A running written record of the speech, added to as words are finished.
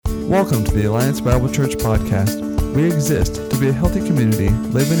Welcome to the Alliance Bible Church podcast. We exist to be a healthy community,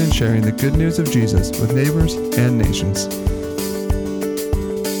 living and sharing the good news of Jesus with neighbors and nations.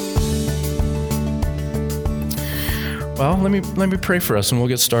 Well, let me pray for us and we'll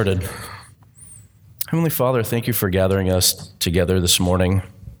get started. Heavenly Father, thank you for gathering us together this morning,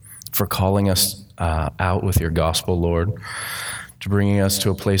 for calling us out with your gospel, Lord, to bringing us to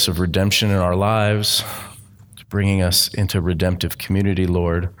a place of redemption in our lives, to bringing us into redemptive community,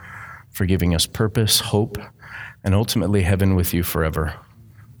 Lord, for giving us purpose, hope, and ultimately heaven with you forever.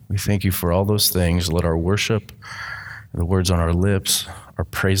 We thank you for all those things. Let our worship, the words on our lips, our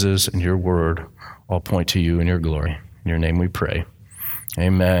praises, and your word all point to you and your glory. In your name we pray.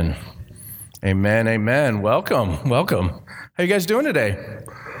 Amen. Amen, amen. Welcome. How you guys doing today?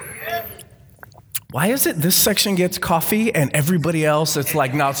 Why is it this section gets coffee and everybody else it's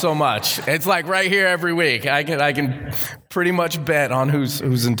like not so much? It's like right here every week. I can pretty much bet on who's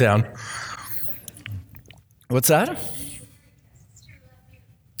in town. What's that?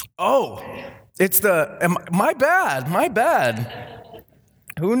 Oh, it's my bad.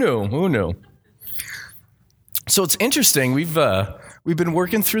 Who knew? So it's interesting. We've been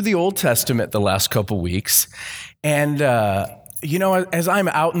working through the Old Testament the last couple weeks, and as I'm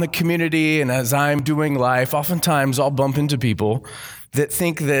out in the community and as I'm doing life, oftentimes I'll bump into people that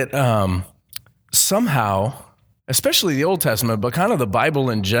think that somehow, especially the Old Testament, but kind of the Bible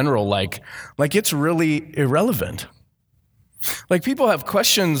in general, like it's really irrelevant. Like people have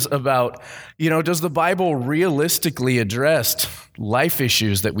questions about, does the Bible realistically address life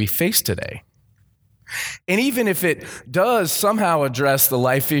issues that we face today? And even if it does somehow address the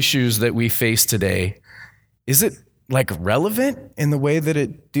life issues that we face today, is it relevant in the way that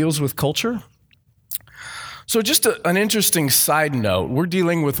it deals with culture? So just an interesting side note, we're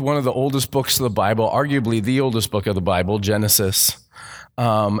dealing with one of the oldest books of the Bible, arguably the oldest book of the Bible, Genesis.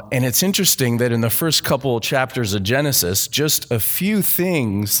 And it's interesting that in the first couple of chapters of Genesis, just a few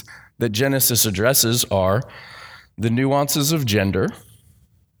things that Genesis addresses are the nuances of gender,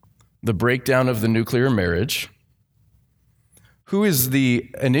 the breakdown of the nuclear marriage, who is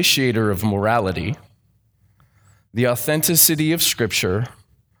the initiator of morality, the authenticity of Scripture,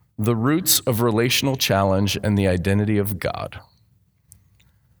 the roots of relational challenge, and the identity of God.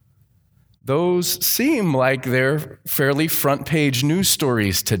 Those seem like they're fairly front-page news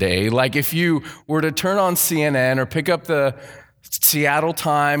stories today. Like if you were to turn on CNN or pick up the Seattle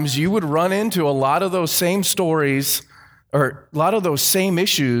Times, you would run into a lot of those same stories or a lot of those same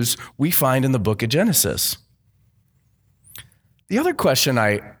issues we find in the book of Genesis. The other question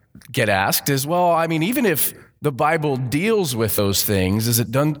I get asked is, even if the Bible deals with those things, is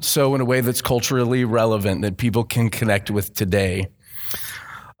it done so in a way that's culturally relevant that people can connect with today?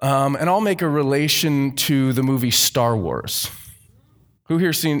 And I'll make a relation to the movie Star Wars. Who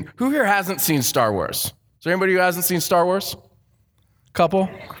here hasn't seen Star Wars? Is there anybody who hasn't seen Star Wars? Couple?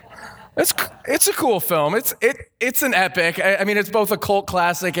 It's a cool film. It's an epic. It's both a cult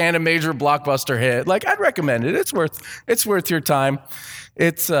classic and a major blockbuster hit. I'd recommend it. It's worth your time.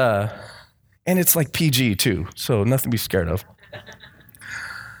 And it's PG too, so nothing to be scared of.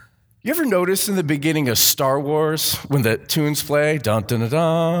 You ever notice in the beginning of Star Wars when the tunes play, dun dun dun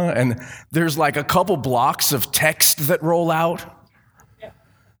dun, and there's a couple blocks of text that roll out?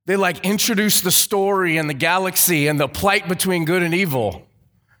 They introduce the story and the galaxy and the plight between good and evil.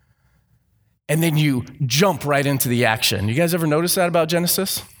 And then you jump right into the action. You guys ever notice that about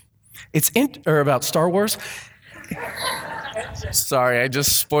Genesis? Or about Star Wars? Sorry, I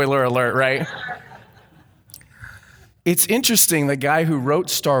just spoiler alert, right? It's interesting, the guy who wrote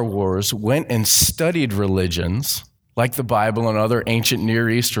Star Wars went and studied religions, like the Bible and other ancient Near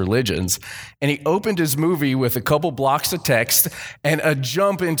East religions, and he opened his movie with a couple blocks of text and a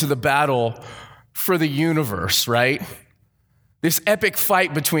jump into the battle for the universe, right? This epic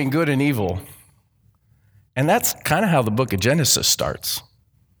fight between good and evil. And that's kind of how the book of Genesis starts.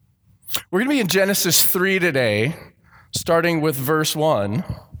 We're going to be in Genesis 3 today, starting with verse 1.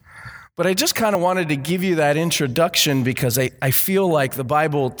 But I just kind of wanted to give you that introduction because I feel like the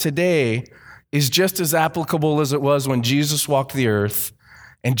Bible today is just as applicable as it was when Jesus walked the earth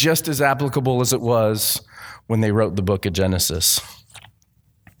and just as applicable as it was when they wrote the book of Genesis.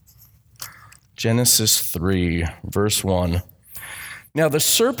 Genesis 3, verse 1. Now the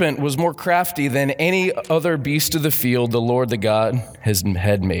serpent was more crafty than any other beast of the field the Lord the God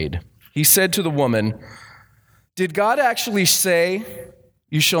had made. He said to the woman, "Did God actually say,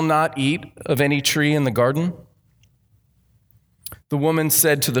 'You shall not eat of any tree in the garden'?" The woman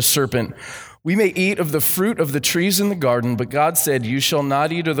said to the serpent, "We may eat of the fruit of the trees in the garden, but God said, 'You shall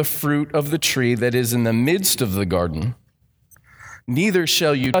not eat of the fruit of the tree that is in the midst of the garden, neither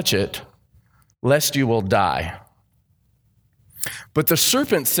shall you touch it, lest you will die. But the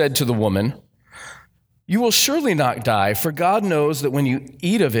serpent said to the woman, you will surely not die, for God knows that when you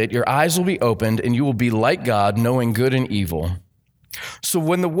eat of it, your eyes will be opened, and you will be like God, knowing good and evil. So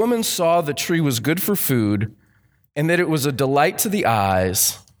when the woman saw the tree was good for food, and that it was a delight to the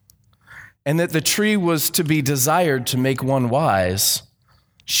eyes, and that the tree was to be desired to make one wise,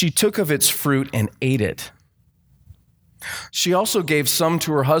 she took of its fruit and ate it. She also gave some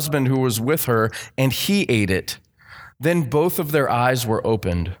to her husband who was with her, and he ate it. Then both of their eyes were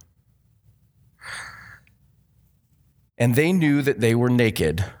opened, and they knew that they were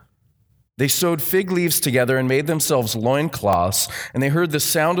naked. They sewed fig leaves together and made themselves loincloths, and they heard the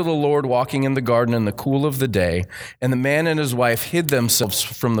sound of the Lord walking in the garden in the cool of the day. And the man and his wife hid themselves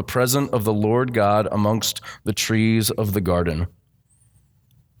from the presence of the Lord God amongst the trees of the garden.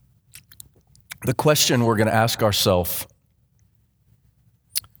 The question we're going to ask ourselves,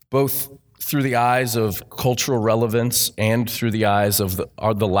 both through the eyes of cultural relevance and through the eyes of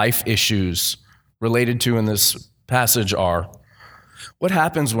the life issues related to in this passage, are: what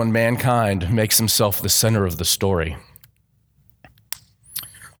happens when mankind makes himself the center of the story?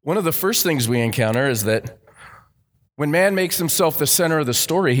 One of the first things we encounter is that when man makes himself the center of the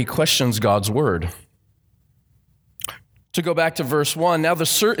story, he questions God's word. To go back to verse 1, now it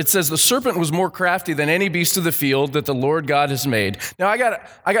says, the serpent was more crafty than any beast of the field that the Lord God has made. Now, I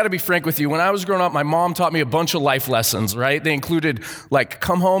got to be frank with you. When I was growing up, my mom taught me a bunch of life lessons, right? They included, like,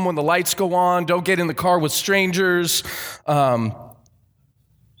 come home when the lights go on, don't get in the car with strangers. What's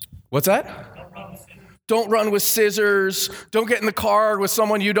that? Don't run with scissors. Don't get in the car with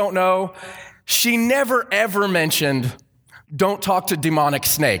someone you don't know. She never, ever mentioned, don't talk to demonic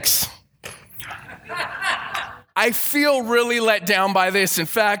snakes. I feel really let down by this. In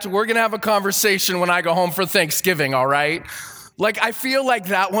fact, we're going to have a conversation when I go home for Thanksgiving, all right? Like, I feel like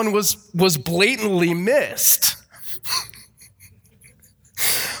that one was blatantly missed.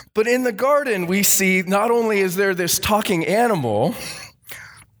 But in the garden, we see not only is there this talking animal,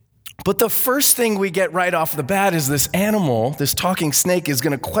 but the first thing we get right off the bat is this animal, this talking snake, is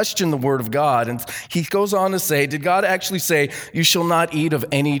going to question the word of God. And he goes on to say, did God actually say, you shall not eat of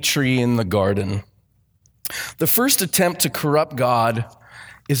any tree in the garden? The first attempt to corrupt God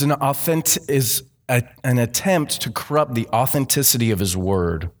is an attempt to corrupt the authenticity of his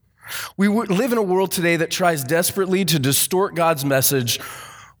word. We live in a world today that tries desperately to distort God's message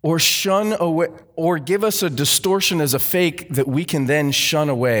or shun away, or give us a distortion as a fake that we can then shun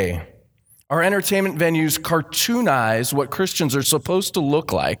away. Our entertainment venues cartoonize what Christians are supposed to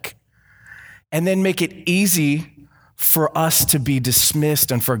look like and then make it easy for us to be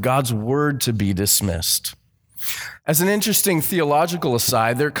dismissed and for God's word to be dismissed. As an interesting theological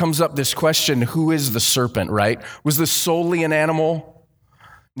aside, there comes up this question, who is the serpent, right? Was this solely an animal?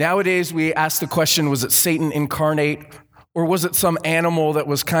 Nowadays, we ask the question, was it Satan incarnate, or was it some animal that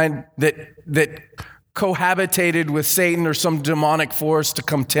was that cohabitated with Satan or some demonic force to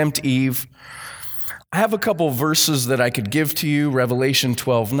come tempt Eve? I have a couple verses that I could give to you. Revelation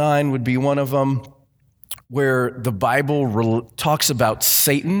 12:9 would be one of them, where the Bible talks about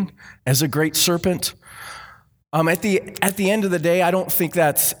Satan as a great serpent. At the end of the day, I don't think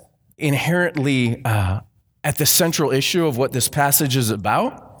that's inherently at the central issue of what this passage is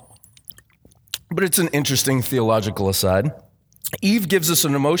about, but it's an interesting theological aside. Eve gives us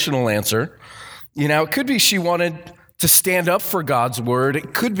an emotional answer. You know, it could be she wanted to stand up for God's word.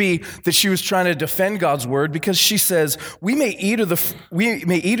 It could be that she was trying to defend God's word, because she says, we may eat of the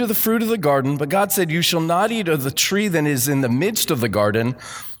fruit of the garden, but God said, you shall not eat of the tree that is in the midst of the garden,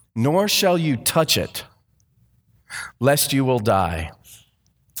 nor shall you touch it, lest you will die.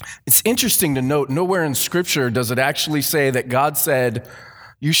 It's interesting to note, nowhere in Scripture does it actually say that God said,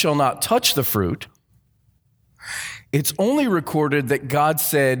 you shall not touch the fruit. It's only recorded that God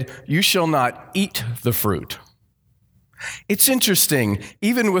said, you shall not eat the fruit. It's interesting,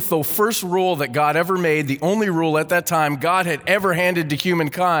 even with the first rule that God ever made, the only rule at that time God had ever handed to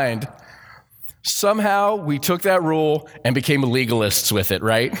humankind, somehow we took that rule and became legalists with it,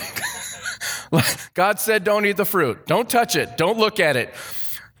 right? God said, don't eat the fruit. Don't touch it. Don't look at it.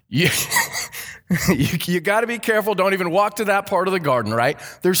 You got to be careful. Don't even walk to that part of the garden, right?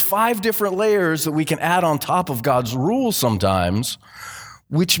 There's 5 different layers that we can add on top of God's rules sometimes,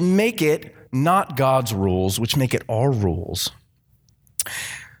 which make it not God's rules, which make it our rules.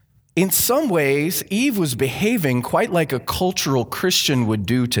 In some ways, Eve was behaving quite like a cultural Christian would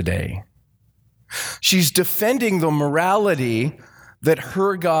do today. She's defending the morality that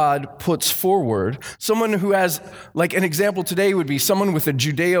her God puts forward. Someone who has, like an example today would be someone with a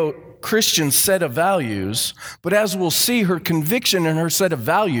Christian set of values, but as we'll see, her conviction in her set of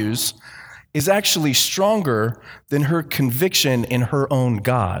values is actually stronger than her conviction in her own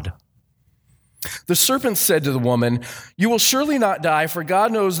God. The serpent said to the woman, "You will surely not die, for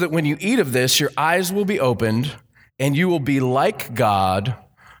God knows that when you eat of this, your eyes will be opened, and you will be like God,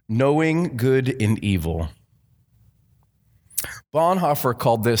 knowing good and evil." Bonhoeffer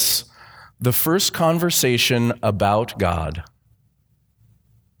called this the first conversation about God.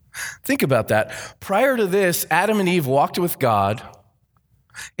 Think about that. Prior to this, Adam and Eve walked with God.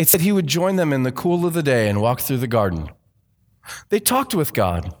 It said he would join them in the cool of the day and walk through the garden. They talked with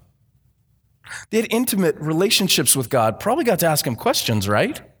God. They had intimate relationships with God. Probably got to ask him questions,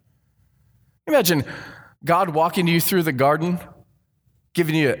 right? Imagine God walking you through the garden,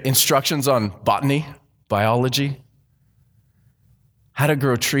 giving you instructions on botany, biology, how to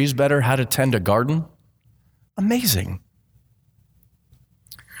grow trees better, how to tend a garden. Amazing.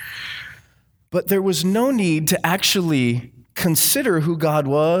 But there was no need to actually consider who God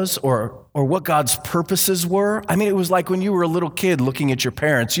was or what God's purposes were. I mean, it was like when you were a little kid looking at your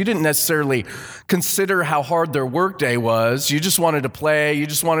parents. You didn't necessarily consider how hard their workday was. You just wanted to play. You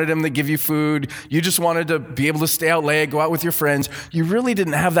just wanted them to give you food. You just wanted to be able to stay out late, go out with your friends. You really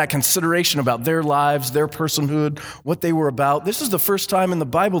didn't have that consideration about their lives, their personhood, what they were about. This is the first time in the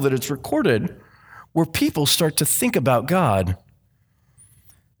Bible that it's recorded where people start to think about God.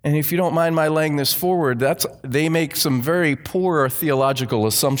 And if you don't mind my laying this forward, they make some very poor theological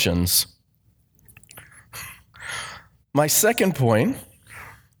assumptions. My second point,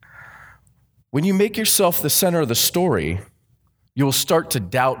 when you make yourself the center of the story, you'll start to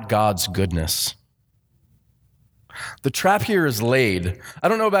doubt God's goodness. The trap here is laid. I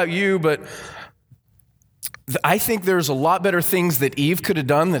don't know about you, but I think there's a lot better things that Eve could have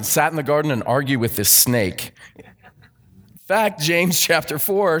done than sat in the garden and argue with this snake. In fact, James chapter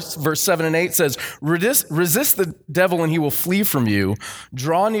 4, verse 7 and 8 says, resist the devil and he will flee from you.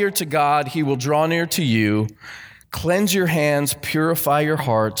 Draw near to God, he will draw near to you. Cleanse your hands, purify your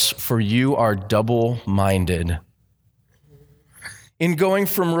hearts, for you are double-minded. In going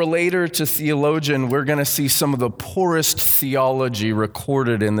from relator to theologian, we're going to see some of the poorest theology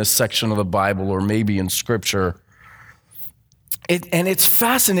recorded in this section of the Bible, or maybe in Scripture. And it's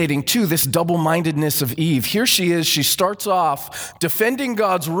fascinating, too, this double-mindedness of Eve. Here she is, she starts off defending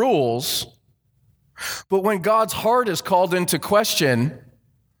God's rules, but when God's heart is called into question,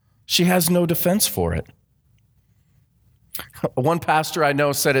 she has no defense for it. One pastor I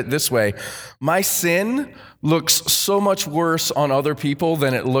know said it this way: "My sin looks so much worse on other people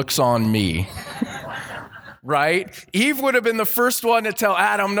than it looks on me." Right? Eve would have been the first one to tell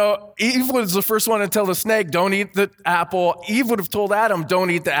Adam, no. Eve was the first one to tell the snake, don't eat the apple. Eve would have told Adam,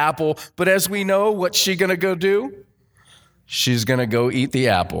 don't eat the apple. But as we know, what's she going to go do? She's going to go eat the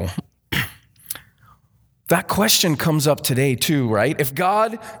apple. That question comes up today too, right? If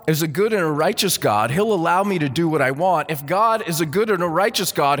God is a good and a righteous God, he'll allow me to do what I want. If God is a good and a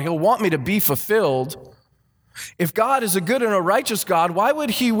righteous God, he'll want me to be fulfilled. If God is a good and a righteous God, why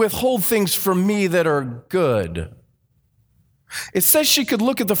would he withhold things from me that are good? It says she could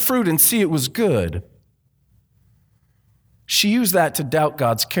look at the fruit and see it was good. She used that to doubt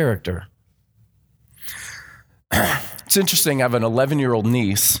God's character. It's interesting, I have an 11-year-old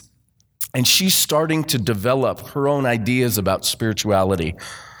niece, and she's starting to develop her own ideas about spirituality.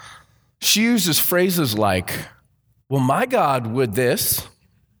 She uses phrases like, well, my God would this.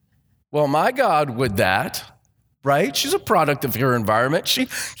 Well, my God would that. Right? She's a product of her environment. She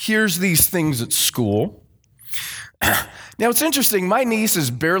hears these things at school. Now, it's interesting. My niece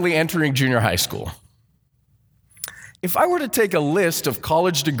is barely entering junior high school. If I were to take a list of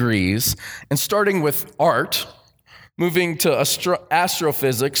college degrees and starting with art, moving to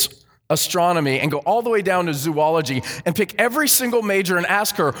astrophysics, astronomy, and go all the way down to zoology, and pick every single major and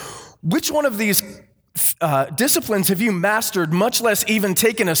ask her, which one of these disciplines have you mastered, much less even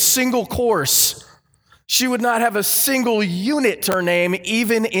taken a single course, she would not have a single unit to her name,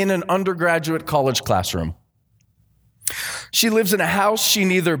 even in an undergraduate college classroom. She lives in a house she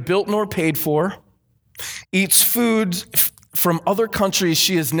neither built nor paid for, eats food from other countries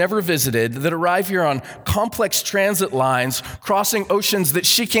she has never visited that arrive here on complex transit lines, crossing oceans that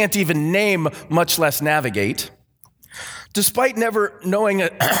she can't even name, much less navigate. Despite never knowing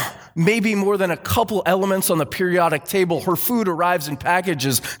maybe more than a couple elements on the periodic table, her food arrives in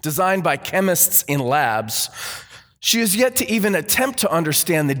packages designed by chemists in labs. She has yet to even attempt to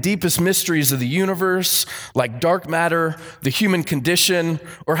understand the deepest mysteries of the universe, like dark matter, the human condition,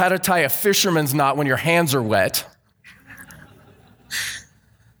 or how to tie a fisherman's knot when your hands are wet.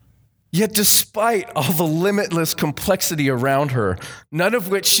 Yet despite all the limitless complexity around her, none of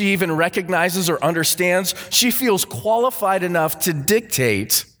which she even recognizes or understands, she feels qualified enough to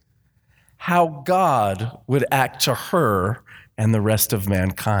dictate how God would act to her and the rest of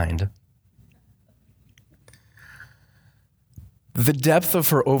mankind. The depth of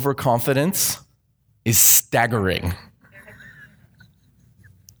her overconfidence is staggering.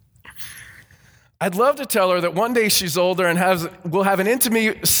 I'd love to tell her that one day she's older and will have an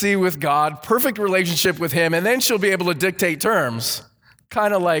intimacy with God, perfect relationship with him, and then she'll be able to dictate terms,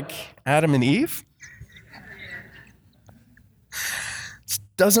 kind of like Adam and Eve. It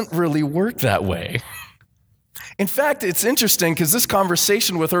doesn't really work that way. In fact, it's interesting because this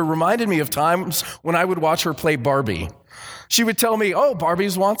conversation with her reminded me of times when I would watch her play Barbie. She would tell me, oh,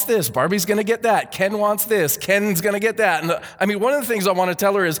 Barbie's wants this, Barbie's gonna get that, Ken wants this, Ken's gonna get that. And one of the things I wanna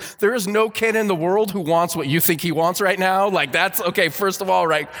tell her is there is no Ken in the world who wants what you think he wants right now. Like that's, okay, first of all,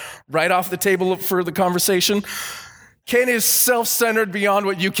 right off the table for the conversation. Ken is self-centered beyond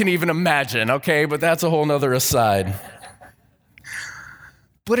what you can even imagine, okay? But that's a whole nother aside.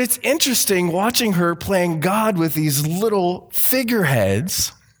 But it's interesting watching her playing God with these little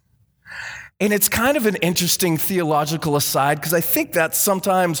figureheads. And it's kind of an interesting theological aside because I think that's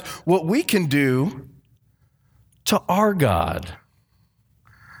sometimes what we can do to our God.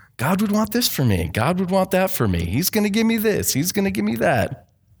 God would want this for me. God would want that for me. He's going to give me this. He's going to give me that.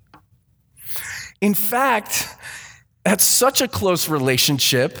 In fact, that's such a close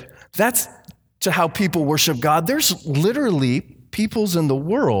relationship. That's to how people worship God. There's literally peoples in the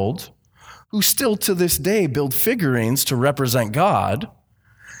world who still to this day build figurines to represent God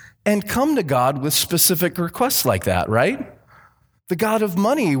and come to God with specific requests like that, right? The God of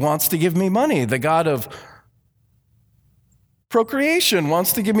money wants to give me money. The God of procreation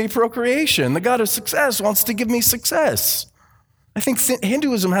wants to give me procreation. The God of success wants to give me success. I think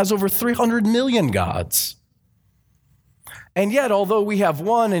Hinduism has over 300 million gods. And yet, although we have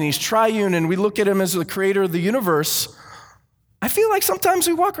one and he's triune and we look at him as the creator of the universe, I feel like sometimes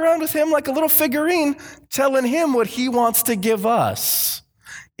we walk around with him like a little figurine telling him what he wants to give us.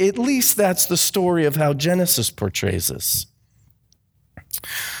 At least that's the story of how Genesis portrays us.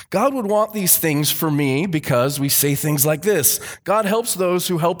 God would want these things for me because we say things like this: God helps those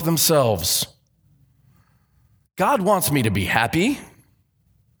who help themselves. God wants me to be happy.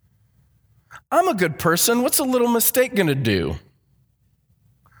 I'm a good person. What's a little mistake going to do?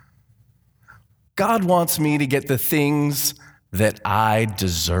 God wants me to get the things that I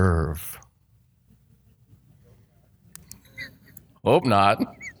deserve. Hope not.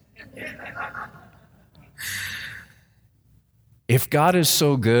 If God is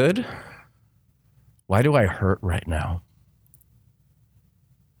so good, why do I hurt right now?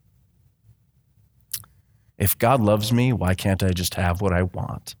 If God loves me, why can't I just have what I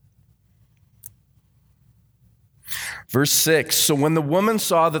want? Verse 6, so when the woman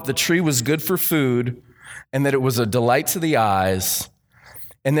saw that the tree was good for food, and that it was a delight to the eyes,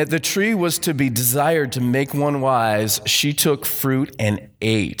 and that the tree was to be desired to make one wise, she took fruit and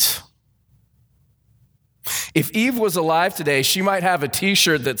ate. If Eve was alive today, she might have a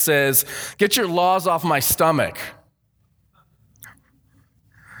t-shirt that says, "Get your laws off my stomach."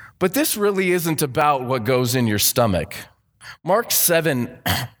 But this really isn't about what goes in your stomach. Mark 7,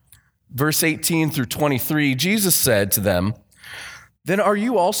 verse 18 through 23, Jesus said to them, "Then are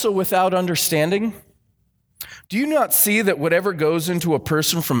you also without understanding? Do you not see that whatever goes into a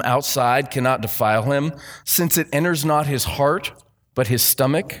person from outside cannot defile him, since it enters not his heart, but his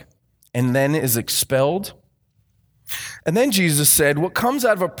stomach, and then is expelled?" And then Jesus said, "What comes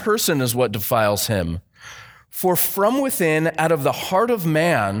out of a person is what defiles him. For from within, out of the heart of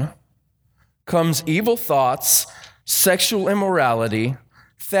man, comes evil thoughts, sexual immorality,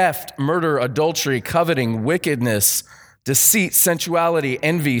 theft, murder, adultery, coveting, wickedness, deceit, sensuality,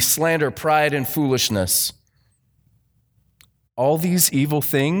 envy, slander, pride, and foolishness. All these evil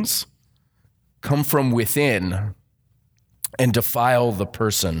things come from within and defile the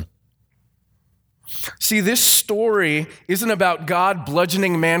person." See, this story isn't about God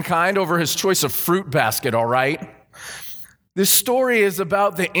bludgeoning mankind over his choice of fruit basket, all right? This story is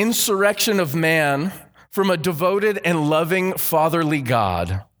about the insurrection of man from a devoted and loving fatherly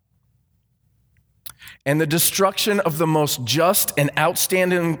God, and the destruction of the most just and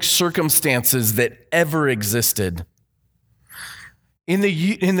outstanding circumstances that ever existed. In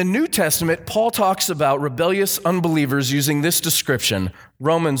the New Testament, Paul talks about rebellious unbelievers using this description.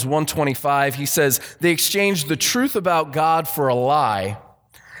 Romans 1:25, he says, "They exchanged the truth about God for a lie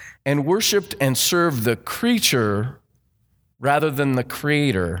and worshiped and served the creature rather than the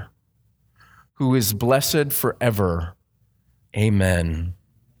Creator, who is blessed forever. Amen."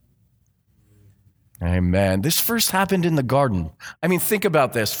 Amen. This first happened in the garden. I mean, think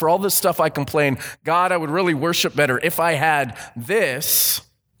about this. For all this stuff I complain, God, I would really worship better if I had this.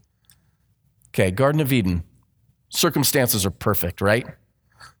 Okay, Garden of Eden. Circumstances are perfect, right?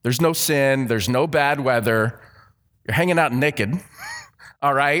 There's no sin. There's no bad weather. You're hanging out naked,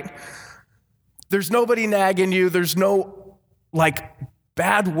 all right? There's nobody nagging you. There's no,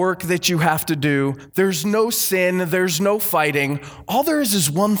 bad work that you have to do. There's no sin. There's no fighting. All there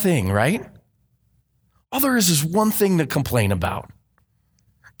is one thing, right? All there is one thing to complain about.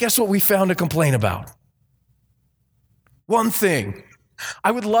 Guess what we found to complain about? One thing.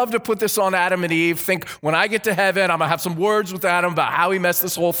 I would love to put this on Adam and Eve. Think, when I get to heaven, I'm going to have some words with Adam about how he messed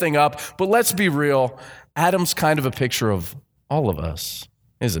this whole thing up. But let's be real. Adam's kind of a picture of all of us,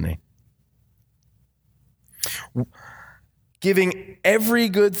 isn't he? Giving every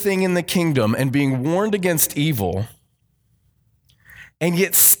good thing in the kingdom and being warned against evil, and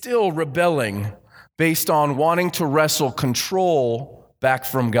yet still rebelling based on wanting to wrestle control back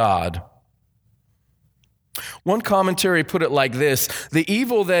from God. One commentary put it like this: the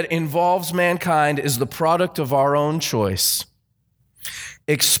evil that involves mankind is the product of our own choice,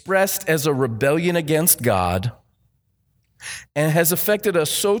 expressed as a rebellion against God, and has affected us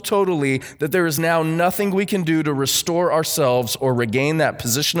so totally that there is now nothing we can do to restore ourselves or regain that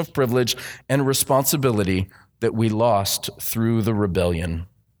position of privilege and responsibility that we lost through the rebellion.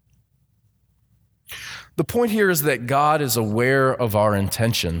 The point here is that God is aware of our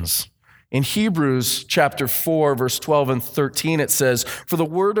intentions. In Hebrews chapter 4, verse 12 and 13, it says, "For the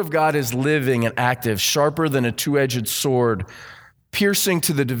word of God is living and active, sharper than a two-edged sword, piercing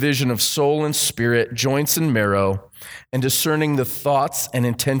to the division of soul and spirit, joints and marrow, and discerning the thoughts and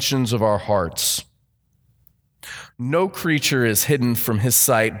intentions of our hearts. No creature is hidden from his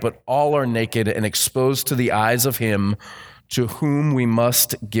sight, but all are naked and exposed to the eyes of him to whom we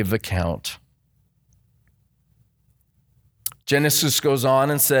must give account." Genesis goes on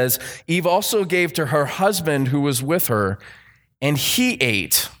and says, "Eve also gave to her husband who was with her, and he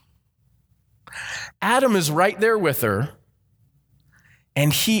ate." Adam is right there with her,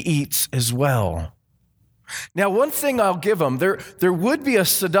 and he eats as well. Now, one thing I'll give him, there would be a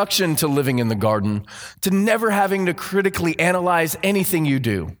seduction to living in the garden, to never having to critically analyze anything you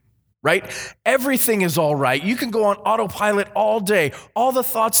do, right? Everything is all right. You can go on autopilot all day. All the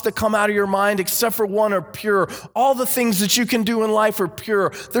thoughts that come out of your mind, except for one, are pure. All the things that you can do in life are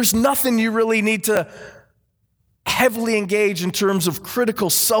pure. There's nothing you really need to heavily engage in terms of critical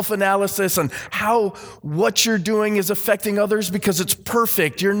self-analysis and how what you're doing is affecting others, because it's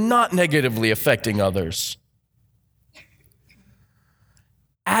perfect. You're not negatively affecting others.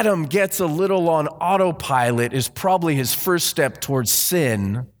 Adam gets a little on autopilot is probably his first step towards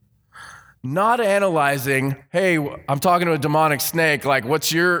sin. Not analyzing, hey, I'm talking to a demonic snake, like,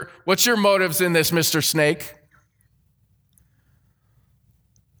 what's your motives in this, Mr. Snake?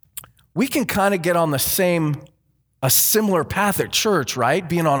 We can kind of get on a similar path at church, right?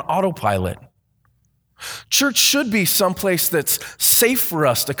 Being on autopilot. Church should be someplace that's safe for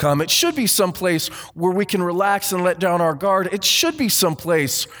us to come. It should be someplace where we can relax and let down our guard. It should be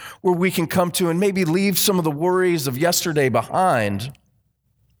someplace where we can come to and maybe leave some of the worries of yesterday behind.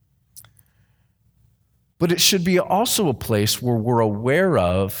 But it should be also a place where we're aware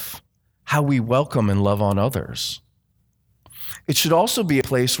of how we welcome and love on others. It should also be a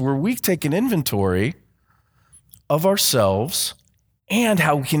place where we take an inventory of ourselves and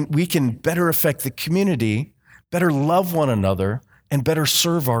how we can better affect the community, better love one another, and better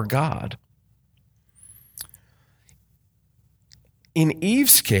serve our God. In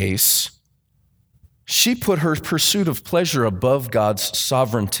Eve's case, she put her pursuit of pleasure above God's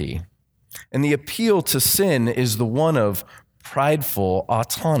sovereignty. And the appeal to sin is the one of prideful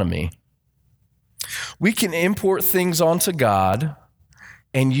autonomy. We can import things onto God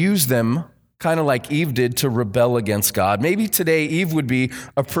and use them kind of like Eve did to rebel against God. Maybe today Eve would be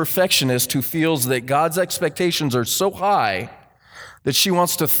a perfectionist who feels that God's expectations are so high that she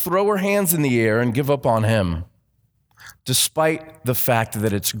wants to throw her hands in the air and give up on him, despite the fact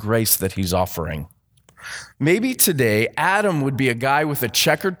that it's grace that he's offering. Maybe today, Adam would be a guy with a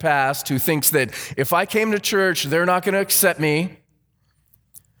checkered past who thinks that if I came to church, they're not going to accept me.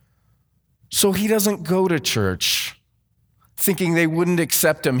 So he doesn't go to church, thinking they wouldn't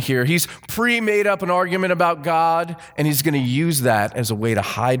accept him here. He's pre-made up an argument about God, and he's going to use that as a way to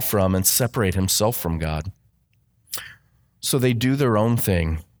hide from and separate himself from God. So they do their own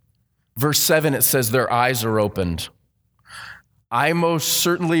thing. Verse 7, it says their eyes are opened. I most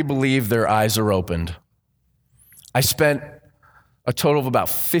certainly believe their eyes are opened. I spent a total of about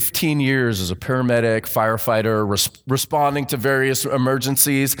 15 years as a paramedic, firefighter, responding to various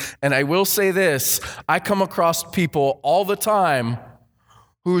emergencies. And I will say this, I come across people all the time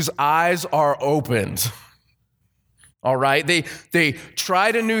whose eyes are opened. All right? They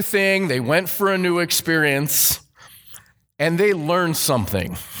tried a new thing, they went for a new experience, and they learned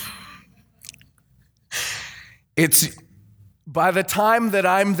something. It's by the time that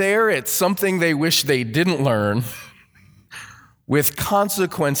I'm there, it's something they wish they didn't learn, with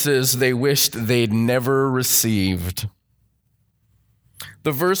consequences they wished they'd never received.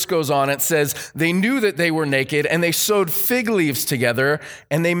 The verse goes on, it says, they knew that they were naked, and they sewed fig leaves together,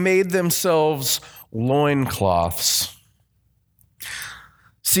 and they made themselves loincloths.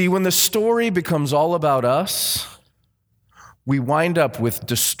 See, when the story becomes all about us, we wind up with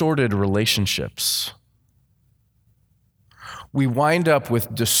distorted relationships. We wind up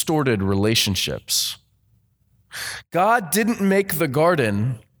with distorted relationships. God didn't make the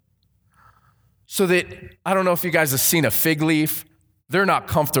garden so that, I don't know if you guys have seen a fig leaf. They're not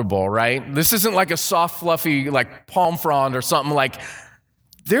comfortable, right? This isn't like a soft, fluffy, like palm frond or something. Like,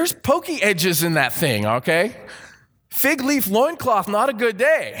 there's pokey edges in that thing, okay? Fig leaf loincloth, not a good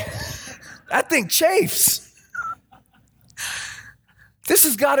day. That thing chafes. This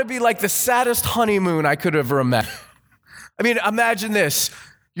has got to be like the saddest honeymoon I could ever imagine. I mean, imagine this.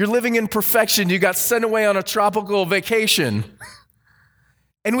 You're living in perfection. You got sent away on a tropical vacation.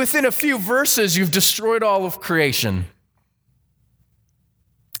 And within a few verses, you've destroyed all of creation.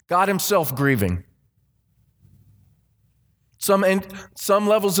 God himself grieving. Some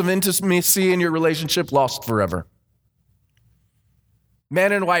levels of intimacy in your relationship lost forever.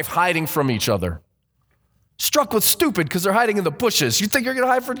 Man and wife hiding from each other. Struck with stupid because they're hiding in the bushes. You think you're going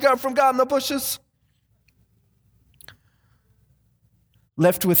to hide from God in the bushes?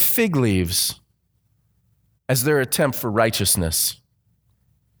 Left with fig leaves as their attempt for righteousness.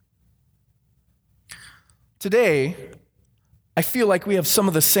 Today, I feel like we have some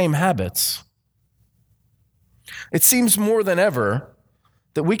of the same habits. It seems more than ever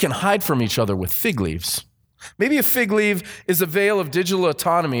that we can hide from each other with fig leaves. Maybe a fig leaf is a veil of digital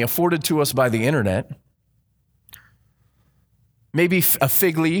autonomy afforded to us by the internet. Maybe a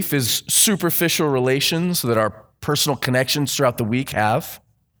fig leaf is superficial relations that our personal connections throughout the week have.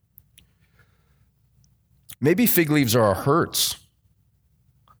 Maybe fig leaves are our hurts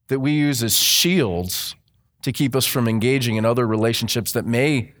that we use as shields to keep us from engaging in other relationships that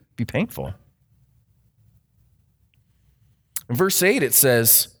may be painful. In verse 8, it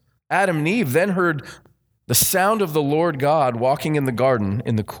says, Adam and Eve then heard the sound of the Lord God walking in the garden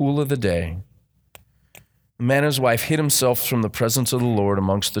in the cool of the day. The man and his wife hid themselves from the presence of the Lord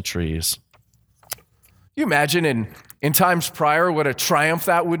amongst the trees. You imagine in times prior what a triumph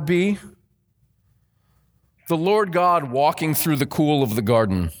that would be? The Lord God walking through the cool of the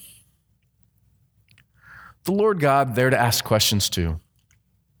garden. The Lord God there to ask questions to.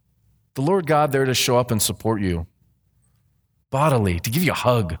 The Lord God there to show up and support you. Bodily, to give you a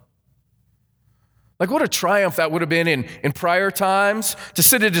hug. Like what a triumph that would have been in prior times, to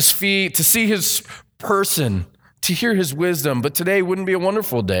sit at his feet, to see his person, to hear his wisdom. But today wouldn't be a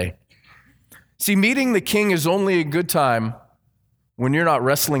wonderful day. See, meeting the king is only a good time when you're not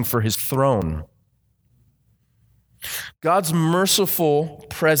wrestling for his throne. God's merciful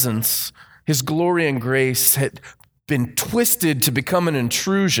presence, his glory and grace had been twisted to become an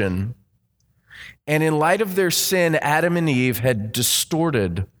intrusion. And in light of their sin, Adam and Eve had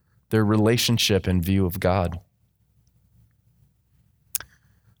distorted their relationship and view of God.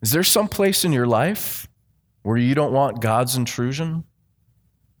 Is there some place in your life where you don't want God's intrusion?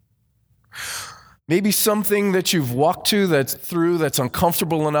 Maybe something that you've walked through that's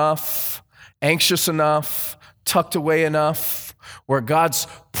uncomfortable enough, anxious enough, tucked away enough, where God's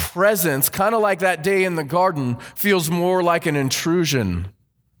presence, kind of like that day in the garden, feels more like an intrusion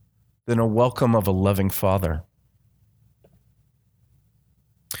than a welcome of a loving Father.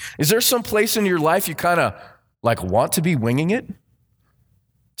 Is there some place in your life you kind of want to be winging it?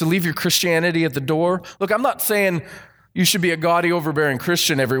 To leave your Christianity at the door? Look, I'm not saying you should be a gaudy, overbearing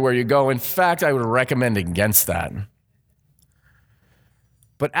Christian everywhere you go. In fact, I would recommend against that.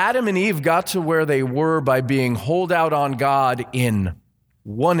 But Adam and Eve got to where they were by being holed out on God in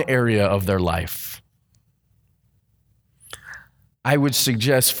one area of their life. I would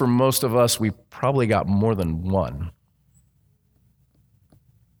suggest for most of us, we probably got more than one.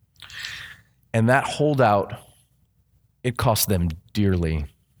 And that holdout, it cost them dearly.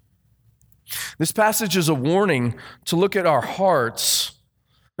 This passage is a warning to look at our hearts,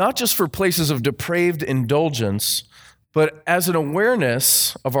 not just for places of depraved indulgence, but as an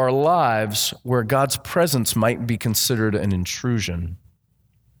awareness of our lives where God's presence might be considered an intrusion.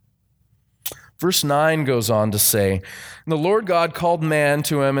 Verse 9 goes on to say, "And the Lord God called man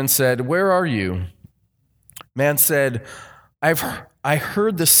to him and said, 'Where are you?' Man said, I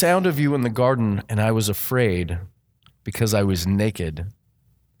heard the sound of you in the garden, and I was afraid because I was naked,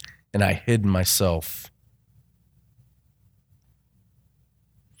 and I hid myself."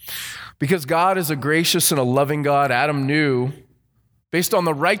 Because God is a gracious and a loving God, Adam knew, based on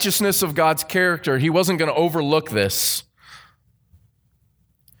the righteousness of God's character, he wasn't going to overlook this.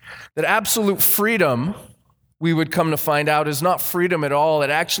 That absolute freedom, we would come to find out, is not freedom at all. It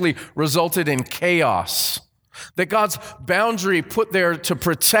actually resulted in chaos. That God's boundary put there to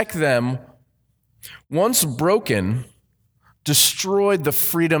protect them, once broken, destroyed the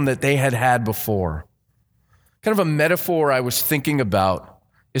freedom that they had had before. Kind of a metaphor I was thinking about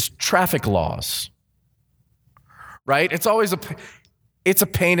is traffic laws, right? It's always it's a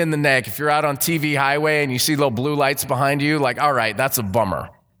pain in the neck. If you're out on TV highway and you see little blue lights behind you, like, all right, that's a bummer.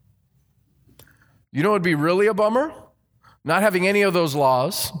 You know what would be really a bummer? Not having any of those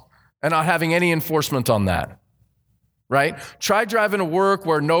laws and not having any enforcement on that, right? Try driving to work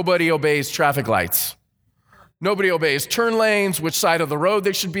where nobody obeys traffic lights. Nobody obeys turn lanes, which side of the road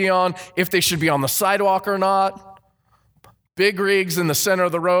they should be on, if they should be on the sidewalk or not. Big rigs in the center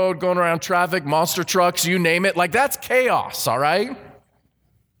of the road, going around traffic, monster trucks, you name it. Like, that's chaos, all right?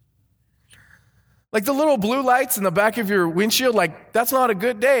 Like the little blue lights in the back of your windshield, like, that's not a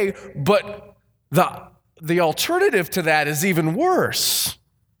good day, but the alternative to that is even worse.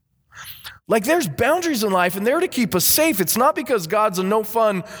 Like, there's boundaries in life, and they're to keep us safe. It's not because God's a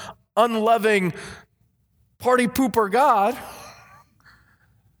no-fun, unloving, party pooper God.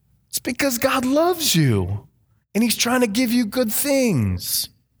 It's because God loves you, and he's trying to give you good things.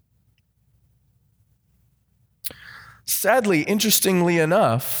 Sadly, interestingly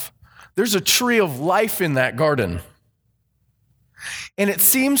enough, there's a tree of life in that garden. And it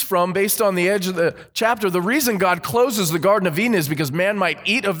seems from, based on the edge of the chapter, the reason God closes the Garden of Eden is because man might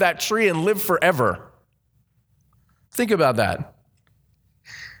eat of that tree and live forever. Think about that.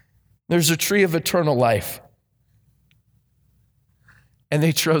 There's a tree of eternal life. And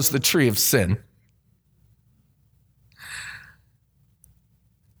they chose the tree of sin.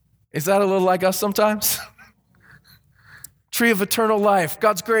 Is that a little like us sometimes? Tree of eternal life,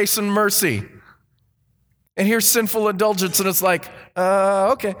 God's grace and mercy. And here's sinful indulgence, and it's like,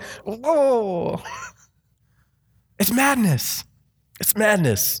 okay. Whoa. It's madness. It's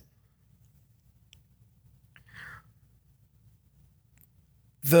madness.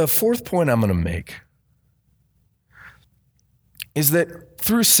 The fourth point I'm going to make is that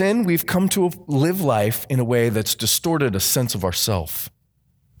through sin, we've come to live life in a way that's distorted a sense of ourself.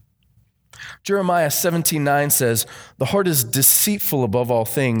 Jeremiah 17:9 says, "The heart is deceitful above all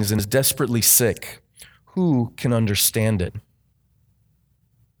things and is desperately sick. Who can understand it?"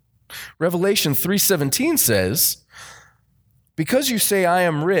 Revelation 3:17 says, "Because you say, 'I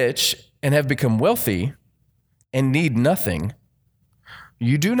am rich and have become wealthy and need nothing,'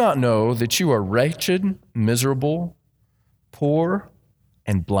 you do not know that you are wretched, miserable, poor,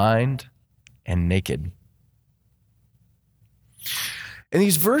 and blind, and naked." And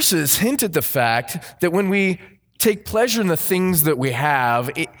these verses hint at the fact that when we take pleasure in the things that we have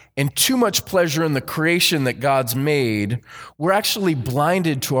and too much pleasure in the creation that God's made, we're actually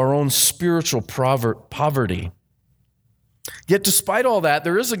blinded to our own spiritual poverty. Yet despite all that,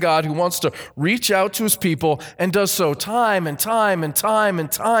 there is a God who wants to reach out to his people and does so time and time and time and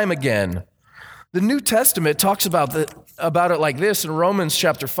time again. The New Testament talks about it like this in Romans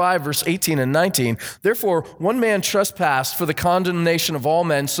chapter 5, verse 18 and 19. "Therefore, one man trespassed for the condemnation of all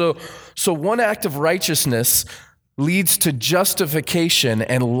men, so one act of righteousness leads to justification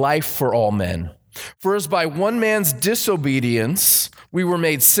and life for all men. For as by one man's disobedience we were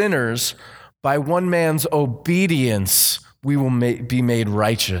made sinners, by one man's obedience we will be made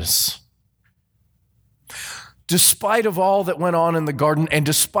righteous." Despite of all that went on in the garden, and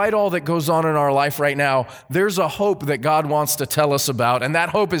despite all that goes on in our life right now, there's a hope that God wants to tell us about, and that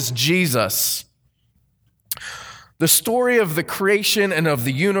hope is Jesus. The story of the creation and of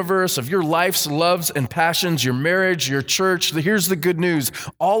the universe, of your life's loves and passions, your marriage, your church, here's the good news.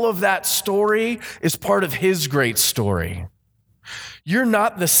 All of that story is part of his great story. You're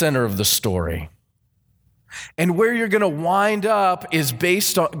not the center of the story. And where you're going to wind up is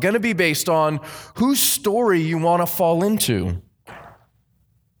going to be based on whose story you want to fall into.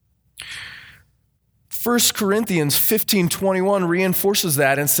 1 Corinthians 15:21 reinforces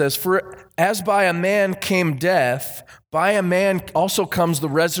that and says, "For as by a man came death, by a man also comes the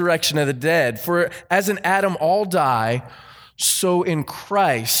resurrection of the dead. For as in Adam all die, so in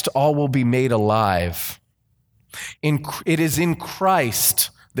Christ all will be made alive." It is in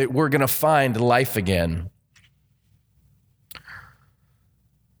Christ that we're going to find life again.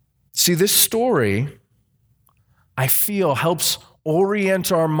 See, this story, I feel, helps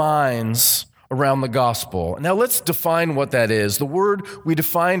orient our minds around the gospel. Now let's define what that is. The word we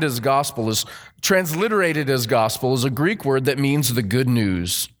defined as gospel is transliterated as gospel is a Greek word that means the good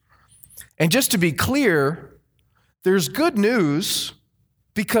news. And just to be clear, there's good news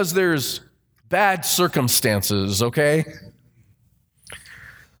because there's bad circumstances, okay?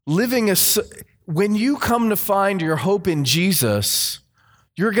 When you come to find your hope in Jesus,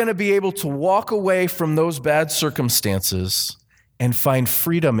 you're going to be able to walk away from those bad circumstances and find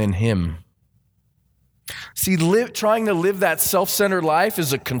freedom in Him. See, trying to live that self-centered life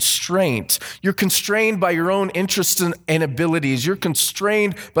is a constraint. You're constrained by your own interests and abilities. You're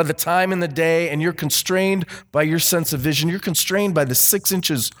constrained by the time in the day, and you're constrained by your sense of vision. You're constrained by the 6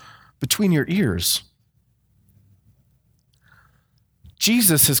 inches between your ears.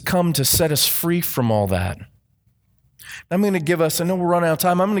 Jesus has come to set us free from all that. I'm going to give us, I know we're running out of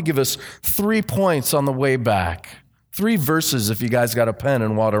time, I'm going to give us 3 points on the way back. 3 verses if you guys got a pen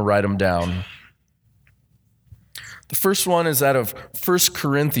and want to write them down. The first one is out of 1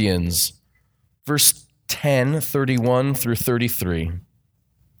 Corinthians, verse 10, 31 through 33.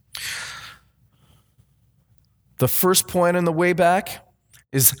 The first point on the way back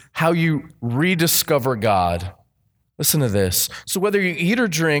is how you rediscover God. Listen to this. So whether you eat or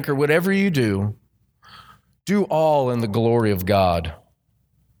drink or whatever you do all in the glory of God.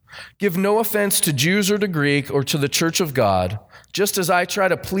 Give no offense to Jews or to Greek or to the church of God, just as I try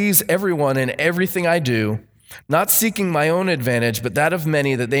to please everyone in everything I do, not seeking my own advantage, but that of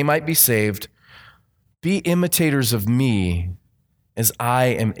many, that they might be saved. Be imitators of me as I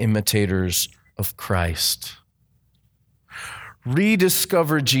am imitators of Christ.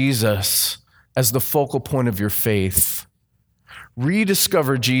 Rediscover Jesus as the focal point of your faith.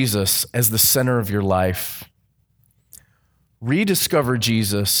 Rediscover Jesus as the center of your life. Rediscover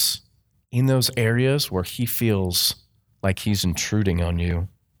Jesus in those areas where He feels like He's intruding on you.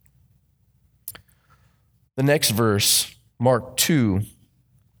 The next verse, Mark 2,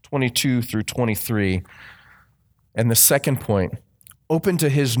 22 through 23. And the second point, open to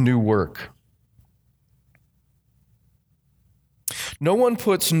His new work. No one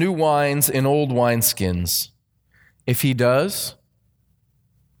puts new wines in old wineskins. If he does,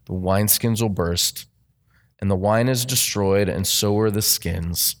 the wineskins will burst, and the wine is destroyed, and so are the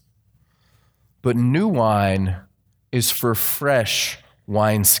skins. But new wine is for fresh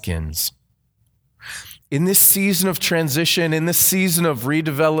wineskins. In this season of transition, in this season of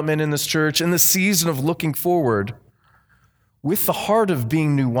redevelopment in this church, in the season of looking forward, with the heart of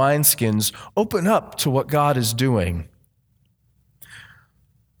being new wineskins, open up to what God is doing.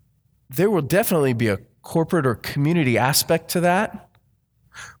 There will definitely be a corporate or community aspect to that,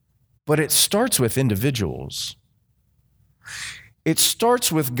 but it starts with individuals. It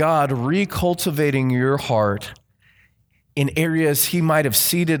starts with God recultivating your heart in areas He might have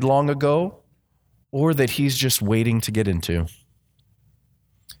seeded long ago or that He's just waiting to get into.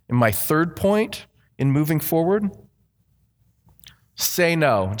 And my third point in moving forward, say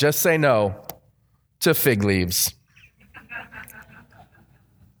no, just say no to fig leaves.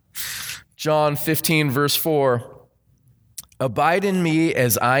 John 15, verse 4. Abide in me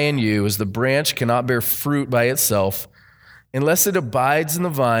as I in you, as the branch cannot bear fruit by itself. Unless it abides in the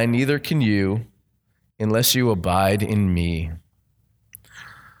vine, neither can you, unless you abide in me.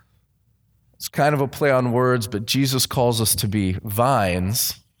 It's kind of a play on words, but Jesus calls us to be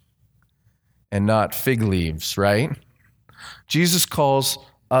vines and not fig leaves, right? Jesus calls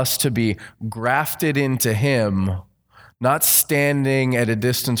us to be grafted into Him, not standing at a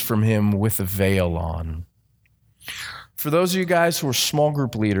distance from Him with a veil on. For those of you guys who are small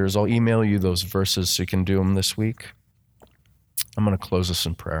group leaders, I'll email you those verses so you can do them this week. I'm going to close us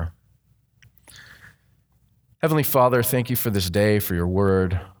in prayer. Heavenly Father, thank you for this day, for your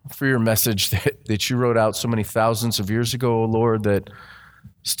word, for your message that you wrote out so many thousands of years ago, O Lord, that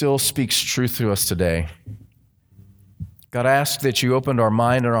still speaks truth to us today. God, I ask that you opened our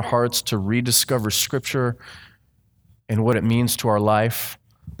mind and our hearts to rediscover Scripture and what it means to our life,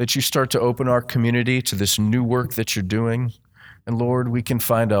 that you start to open our community to this new work that you're doing. And Lord, we can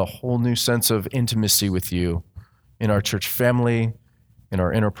find a whole new sense of intimacy with you in our church family, in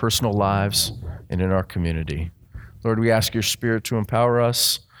our interpersonal lives, and in our community. Lord, we ask your Spirit to empower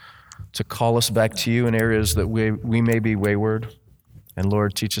us to call us back to you in areas that we may be wayward. And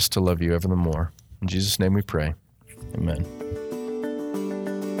Lord, teach us to love you ever the more. In Jesus' name we pray. Amen.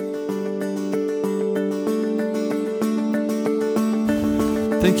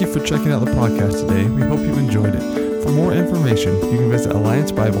 Thank you for checking out the podcast today. We hope you enjoyed it. For more information, you can visit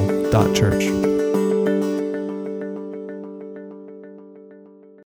alliancebible.church.